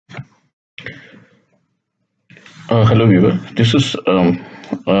Hello viewer, this is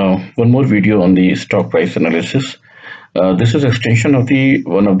one more video on the stock price analysis. This is extension of the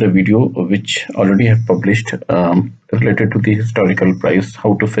one of the video which already have published related to the historical price,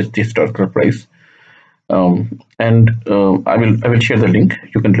 how to fetch the historical price. And I will share the link.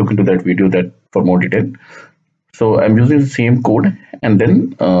 You can look into that video that for more detail. So I'm using the same code, and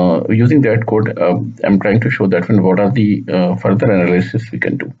then using that code, I'm trying to show that what are the further analysis we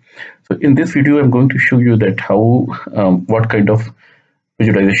can do. So in this video, I'm going to show you that how what kind of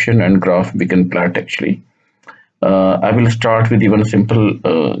visualization and graph we can plot actually. I will start with even a simple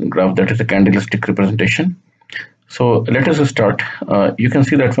graph, that is a candlestick representation. So let us start. You can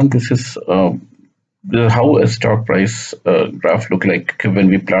see that this is how a stock price graph look like when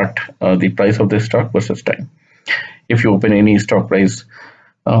we plot the price of the stock versus time. If you open any stock price,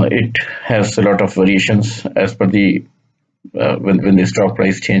 it has a lot of variations as per the when the stock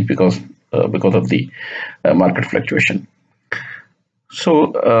price change because of the market fluctuation.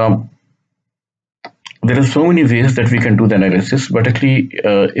 So there are so many ways that we can do the analysis, but actually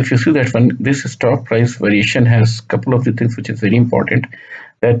if you see that this stock price variation has a couple of the things which is very important,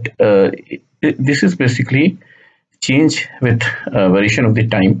 that this is basically change with variation of the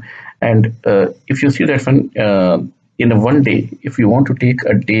time. And if you see that in a one day, if you want to take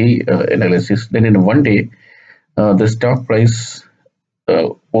a day analysis, then in a one day the stock price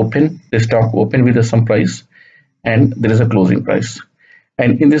the stock open with some price, and there is a closing price.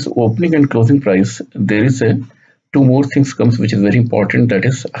 And in this opening and closing price, there is a two more things comes which is very important, that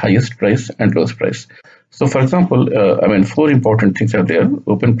is highest price and lowest price. So for example, four important things are there: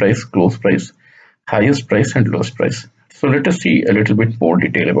 open price, close price, highest price, and lowest price. So let us see a little bit more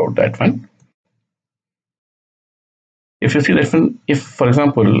detail about that one. If you see that if for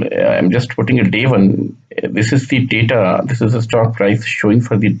example, I'm just putting a day one, this is the data, this is the stock price showing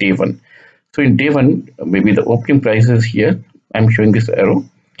for the day one. So in day one, maybe the opening price is here, I'm showing this arrow,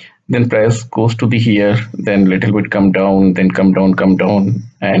 then price goes to the here, then little bit come down, then come down,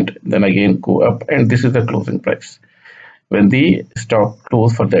 and then again go up, and this is the closing price when the stock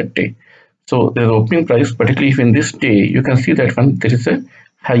close for that day. So there's opening price, particularly if in this day you can see that there is a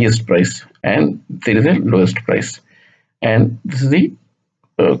highest price and there is a lowest price, and this is the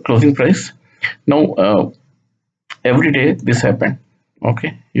closing price. Now every day this happened.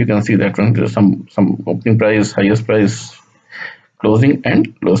 Okay, you can see that there's some opening price, highest price, closing,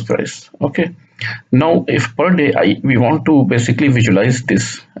 and lowest price. Okay, now if per day we want to basically visualize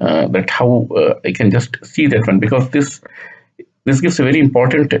this, that how I can just see that because this gives a very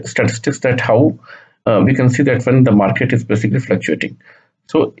important statistics, that how we can see that when the market is basically fluctuating.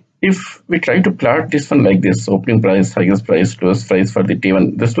 So if we try to plot this one like this, opening price, highest price, lowest price for the day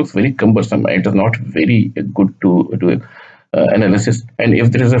one, this looks very cumbersome. It is not very good to do analysis. And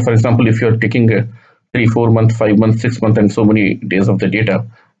if there is for example, if you're taking a 3, 4 month, 5 months, 6 months, and so many days of the data,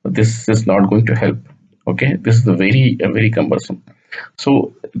 this is not going to help. Okay, this is very cumbersome.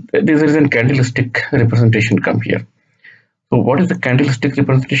 So there is a candlestick representation come here. So what is the candlestick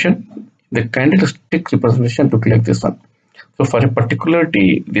representation? The candlestick representation look like this one. So for a particular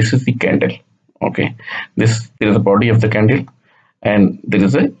day, this is the candle. Okay, there is the body of the candle, and there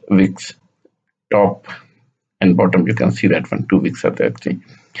is a wicks, top and bottom. You can see that two wicks are there actually.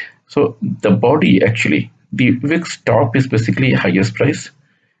 So the body, actually the wicks top is basically highest price.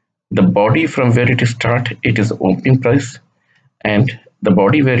 The body from where it start, it is opening price, and the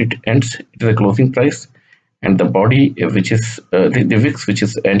body where it ends, it is a closing price, and the body which is the wicks which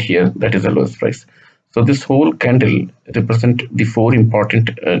is end here, that is the lowest price. So this whole candle represent the four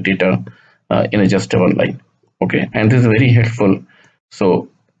important data in a just one line. Okay, and this is very helpful. So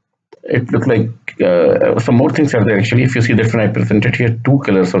it looks like some more things are there actually. If you see that when I presented here two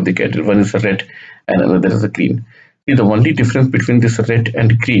colors of the candle, one is a red and another is a green. See, the only difference between this red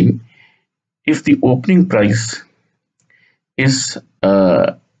and green, if the opening price is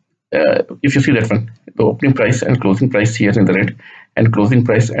if you see that the opening price and closing price here in the red, and closing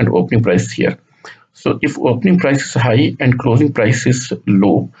price and opening price here. So if opening price is high and closing price is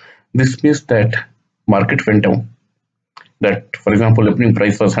low, this means that market went down. That for example, opening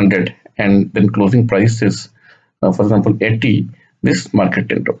price was 100 and then closing price is for example 80, this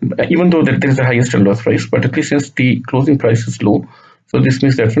market went down. Even though that there is the highest and lowest price, but at least since the closing price is low, so this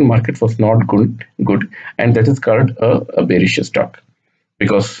means that market was not good, and that is called a bearish stock,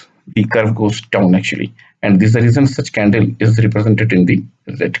 because the curve goes down actually. And this is the reason such candle is represented in the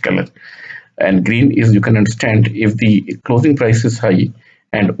red color. And green is, you can understand, if the closing price is high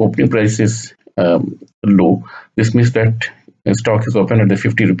and opening price is low, this means that stock is open at the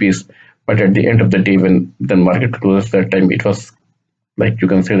 50 rupees, but at the end of the day when the market closes, that time it was like, you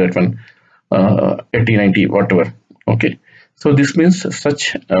can say that 80, 90, whatever, Okay, so this means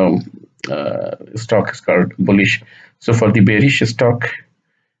such stock is called bullish. So for the bearish stock,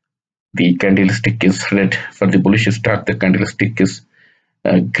 the candlestick is red. For the bullish stock, the candlestick is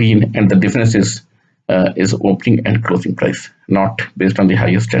green, and the difference is opening and closing price, not based on the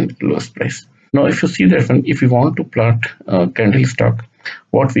highest and lowest price. Now, if you see that one, if you want to plot candle stock,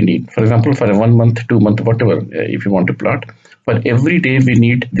 what we need, for example, for a 1 month, 2 month, whatever, if you want to plot, for every day we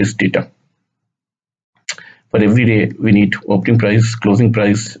need this data. For every day we need opening price, closing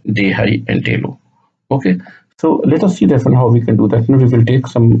price, day high and day low. Okay, so let us see that one, how we can do that. Now we will take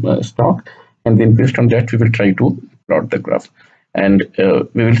some stock, and then based on that we will try to plot the graph. And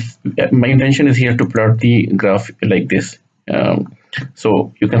my intention is here to plot the graph like this.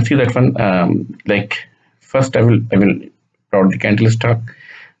 So you can see that one, like first I will plot the candle stock,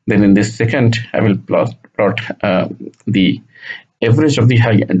 then in this second I will plot the average of the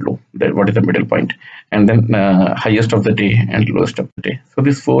high and low, that what is the middle point, and then highest of the day and lowest of the day. So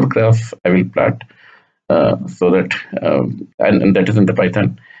this 4 graph I will plot, so that and that is in the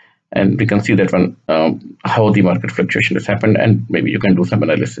Python, and we can see that one, how the market fluctuation has happened, and maybe you can do some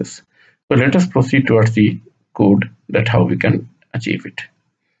analysis. So let us proceed towards the code, that how we can achieve it.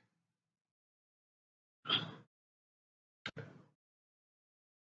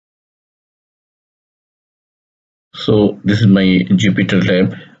 So this is my Jupyter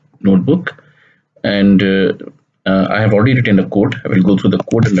Lab notebook, and I have already written the code. I will go through the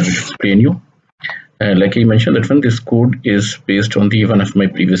code and I will explain you. Like I mentioned that one, this code is based on the one of my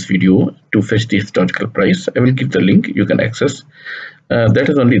previous video to fetch the historical price. I will give the link, you can access. That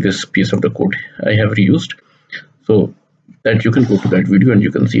is only this piece of the code I have reused, so that you can go to that video and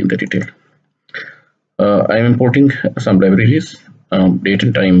you can see in the detail. I am importing some libraries, date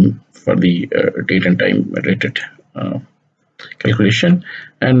and time for the date and time related calculation,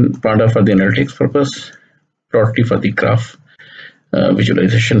 and Panda for the analytics purpose, Plotly for the graph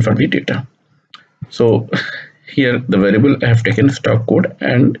visualization for the data. So here the variable I have taken stock code,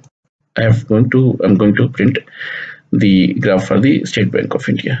 and I'm going to print the graph for the State Bank of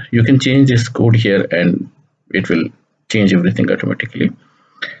India. You can change this code here and it will change everything automatically.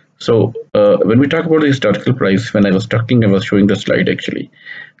 So when we talk about the historical price, when I was showing the slide actually,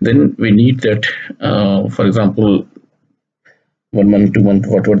 then we need that, for example, 1 month, 2 month,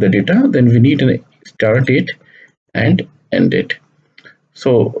 whatever the data, then we need a start date and end date.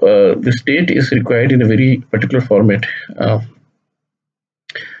 So this date is required in a very particular format,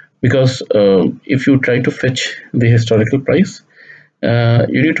 because if you try to fetch the historical price,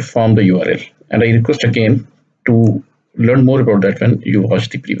 you need to form the URL, and I request again to learn more about that when you watch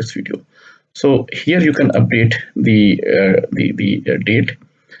the previous video. So here you can update the date,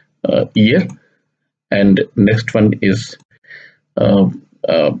 year, and next one is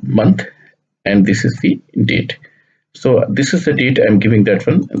month, and this is the date. So this is the date I'm giving that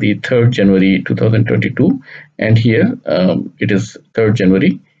one, the 3rd January 2022, and here it is 3rd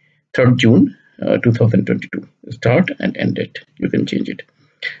June 2022, start and end date. You can change it,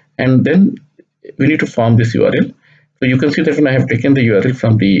 and then we need to form this URL. So you can see that when I have taken the URL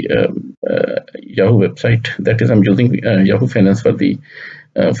from the Yahoo website, that is, I'm using Yahoo Finance for the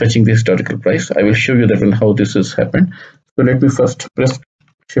fetching the historical price. I will show you that one, how this has happened. So let me first press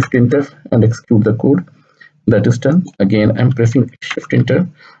Shift Enter and execute the code. That is done. Again, I'm pressing Shift Enter,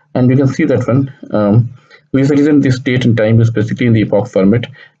 and you can see that one. With the reason this date and time is basically in the epoch format,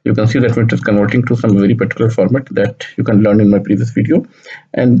 you can see that it is converting to some very particular format that you can learn in my previous video,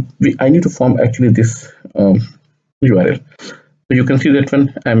 and I need to form actually this URL. So you can see that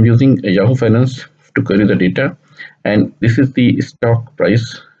when I'm using Yahoo Finance to query the data, and this is the stock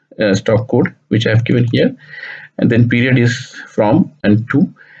price, stock code which I have given here, and then period is from and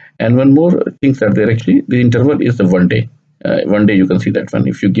to, and one more things are there actually. The interval is the 1 day. 1 day, you can see that one.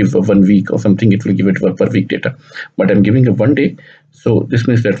 If you give a 1 week or something, it will give it per week data, but I'm giving a 1 day, so this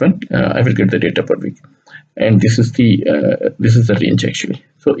means that one I will get the data per week, and this is the range actually.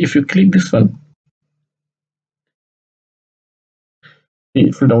 So if you click this one,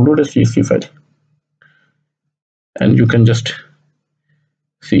 if you download a CSV file, and you can just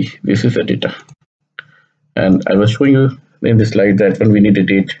see this is the data. And I was showing you in the slide that when we need a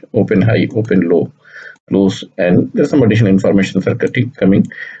date, open high, open low, close, and there's some additional information coming.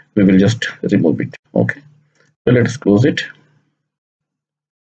 We will just remove it. Okay, so let us close it.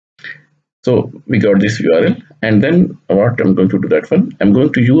 So we got this URL, and then what I'm going to do that one, I'm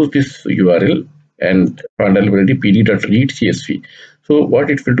going to use this URL and Panda library pd.read CSV. So what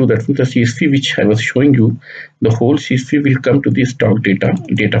it will do, that from the CSV which I was showing you, the whole CSV will come to the stock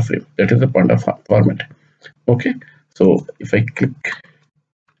data frame. That is the Panda format. Okay, so if I click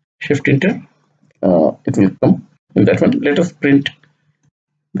Shift Enter, it will come, In that one, let us print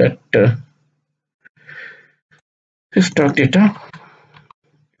that stock data.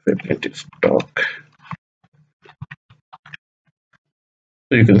 If I print stock,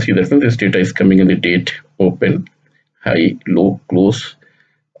 so you can see that when this data is coming in the date, open, high, low, close,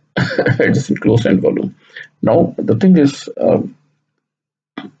 adjacent, close, and volume. Now the thing is,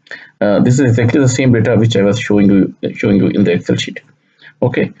 this is exactly the same data which I was showing you in the Excel sheet.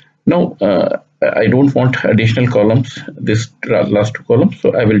 Okay. Now I don't want additional columns, this last two columns,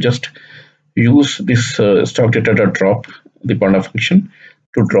 so I will just use this stock data drop, the panda function,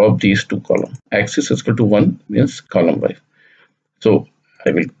 to drop these two columns. Axis is equal to 1 means column wise. So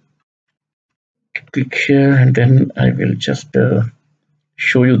I will click here, and then I will just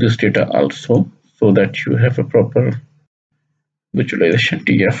show you this data also, so that you have a proper visualization.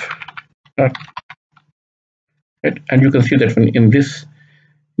 TF, right? And you can see that when in this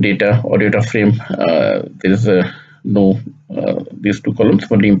data or data frame, there is no these two columns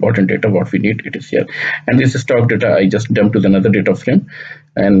for the important data what we need, it is here. And this is stock data I just dumped to another data frame,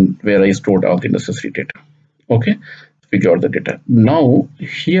 and where I stored all the necessary data. Okay, we got the data. Now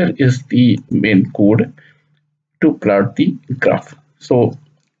here is the main code to plot the graph. So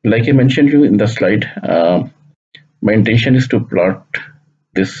like I mentioned you in the slide, my intention is to plot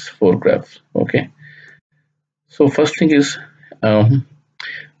this 4 graphs. Okay, so first thing is, when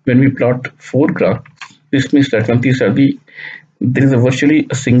we plot 4 graphs, this means that when these are there is virtually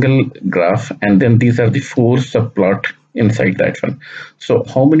a single graph, and then these are the 4 subplot inside that one. So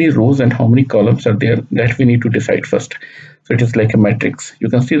how many rows and how many columns are there, that we need to decide first. So it is like a matrix. You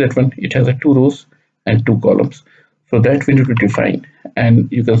can see that one, it has 2 rows and 2 columns. So that we need to define, and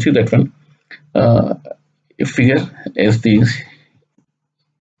you can see that one figure as the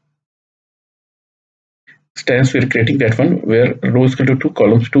stance we are creating, that one where row is equal to 2,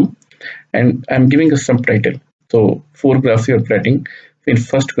 columns 2, and I'm giving a subtitle. So 4 graphs you are plotting. In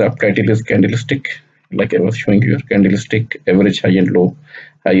first graph, title is candlestick, like I was showing you, candlestick, average, high and low,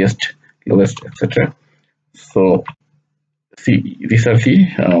 highest, lowest, etc. So see, these are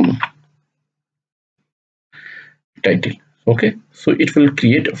the title. Okay, so it will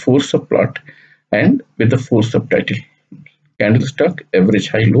create a 4 subplot, and with the 4 subtitle: candlestick, average,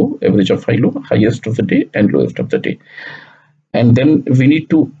 high, low, average of high, low, highest of the day, and lowest of the day. And then we need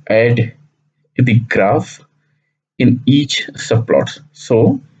to add the graph in each subplot.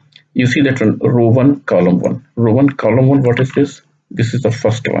 So you see that one, row 1, column 1. Row 1, column 1, what is this? This is the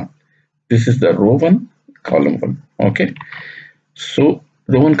first one. This is the row 1, column 1. Okay, so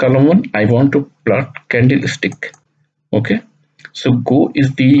row 1, column 1, I want to plot candlestick. Okay, so go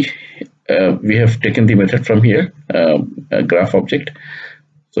is the we have taken the method from here, graph object.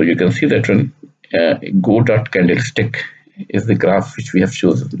 So you can see that one, go.candlestick is the graph which we have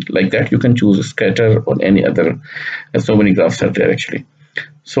chosen. Like that, you can choose a scatter or any other. So many graphs are there actually.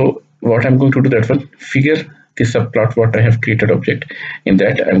 So what I'm going to do, that one, figure the subplot what I have created object. In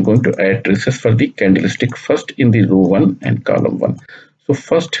that, I'm going to add traces for the candlestick first in the row 1 and column 1. So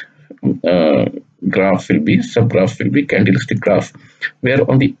first graph will be, subgraph will be candlestick graph, where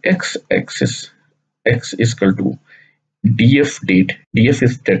on the x-axis, x is equal to df date. Df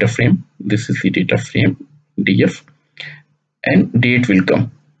is data frame. This is the data frame df, and date will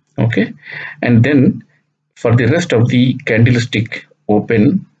come. Okay, and then for the rest of the candlestick,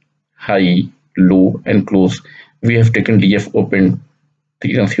 open, high, low, and close, we have taken df open.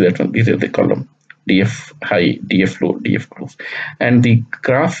 You can see that one, these are the column: df high, df low, df close, and the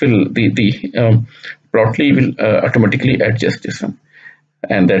graph will, the plotly will automatically adjust this one,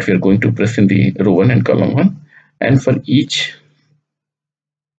 and that we are going to press in the row 1 and column 1. And for each,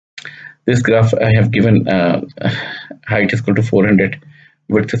 this graph I have given height is equal to 400,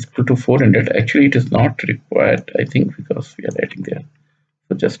 width is equal to 400. Actually it is not required, I think, because we are adding there.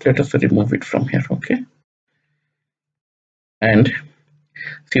 So just let us remove it from here. Okay, and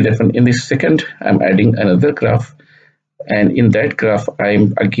see that one, in the second I'm adding another graph, and in that graph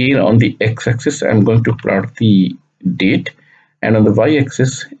I'm again on the x-axis I'm going to plot the date, and on the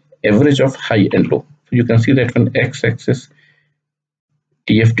y-axis average of high and low. So you can see that one, x-axis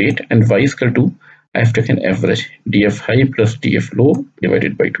df date, and y is equal to, I have taken average, df high plus df low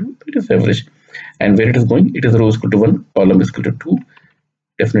divided by 2, it is average. And where it is going, it is row is equal to 1, column is equal to 2.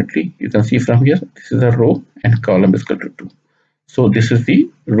 Definitely you can see from here, this is a row and column is equal to 2. So this is the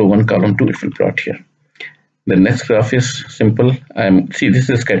row 1, column 2, it will plot here. The next graph is simple. See, this is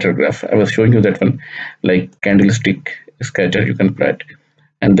a scatter graph. I was showing you that one, like candlestick scatter you can plot,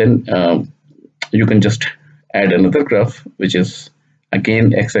 and then you can just add another graph which is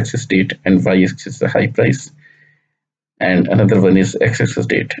again x-axis date and y-axis the high price, and another one is x-axis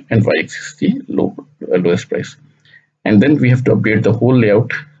date and y-axis the lowest price. and then we have to update the whole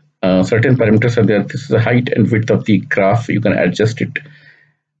layout. Certain parameters are there. This is the height and width of the graph. You can adjust it,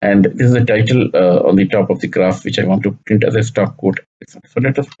 and this is the title on the top of the graph which I want to print as a stock code. So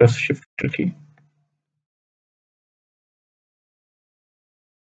let us press Shift key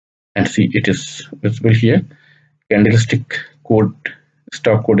and see it is visible here. Candlestick code,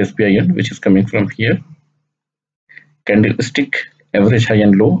 stock code SPIN, which is coming from here. Candlestick average high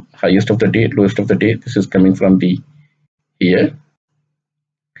and low, highest of the day, lowest of the day. This is coming from the here,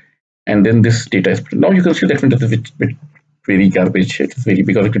 and then this data is now you can see that it is a bit very garbage. It is very,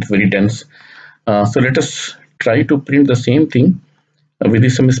 because it is very dense. So let us try to print the same thing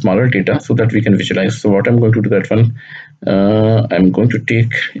with some smaller data so that we can visualize. So what I'm going to do that one, I'm going to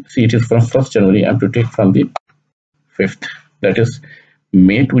take, see it is from 1st January, I have to take from the 5th, that is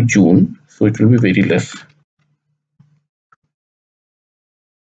May to June, so it will be very less.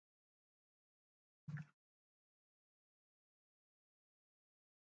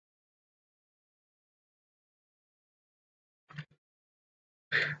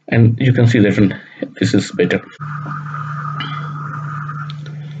 And you can see that one, this is better.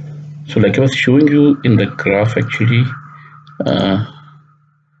 So like I was showing you in the graph, actually,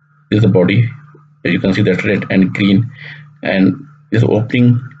 this is the body. You can see that red and green, and this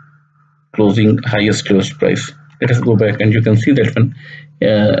opening, closing, highest, lowest price. Let us go back, and you can see that one.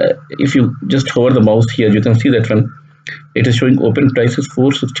 If you just hover the mouse here, you can see that one. It is showing open price is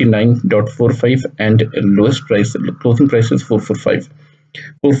 469.45 and lowest price, closing price is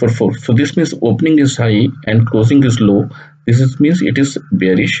 444. So this means opening is high and closing is low. This means it is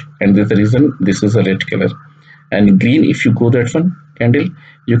bearish, and that's the reason this is a red color. And green, if you go that one candle,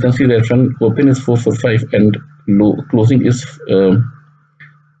 you can see that one open is 445 and low closing is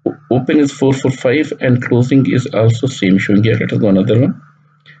open is 445 and closing is also same showing here. Let us go another one.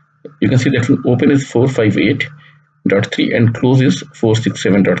 You can see that one open is 458.3 and close is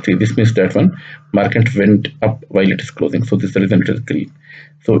 467.3. This means that one market went up while it is closing. So this is the reason it is green.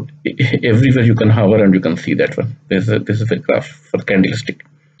 So everywhere you can hover and you can see that one. This is a graph for candlestick,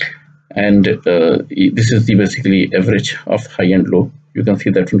 and this is the basically average of high and low. You can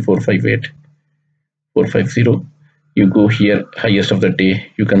see that one 458, 450. You go here, highest of the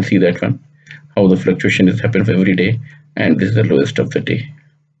day. You can see that one, how the fluctuation is happening every day, and this is the lowest of the day.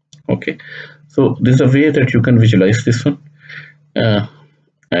 Okay, so this is a way that you can visualize this one,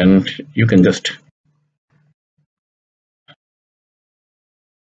 and you can just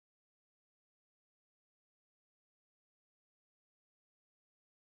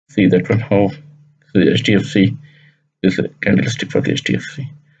see that one, how the HDFC, this is a candlestick for the HDFC.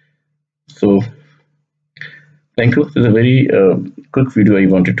 So thank you. This is a very quick video. I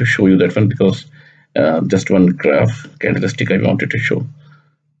wanted to show you that one because just one graph candlestick I wanted to show.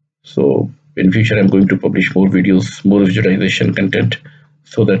 So in future I'm going to publish more videos, more visualization content,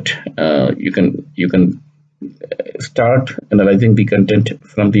 so that you can start analyzing the content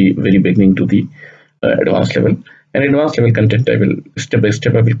from the very beginning to the advanced level. And advanced level content, I will step by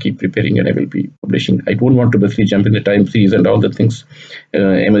step I will keep preparing and I will be publishing. I don't want to basically jump in the time series and all the things,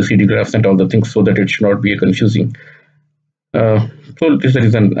 MACD graphs and all the things, so that it should not be confusing. So this is the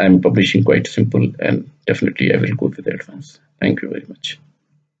reason I'm publishing quite simple, and definitely I will go with the advanced. Thank you very much.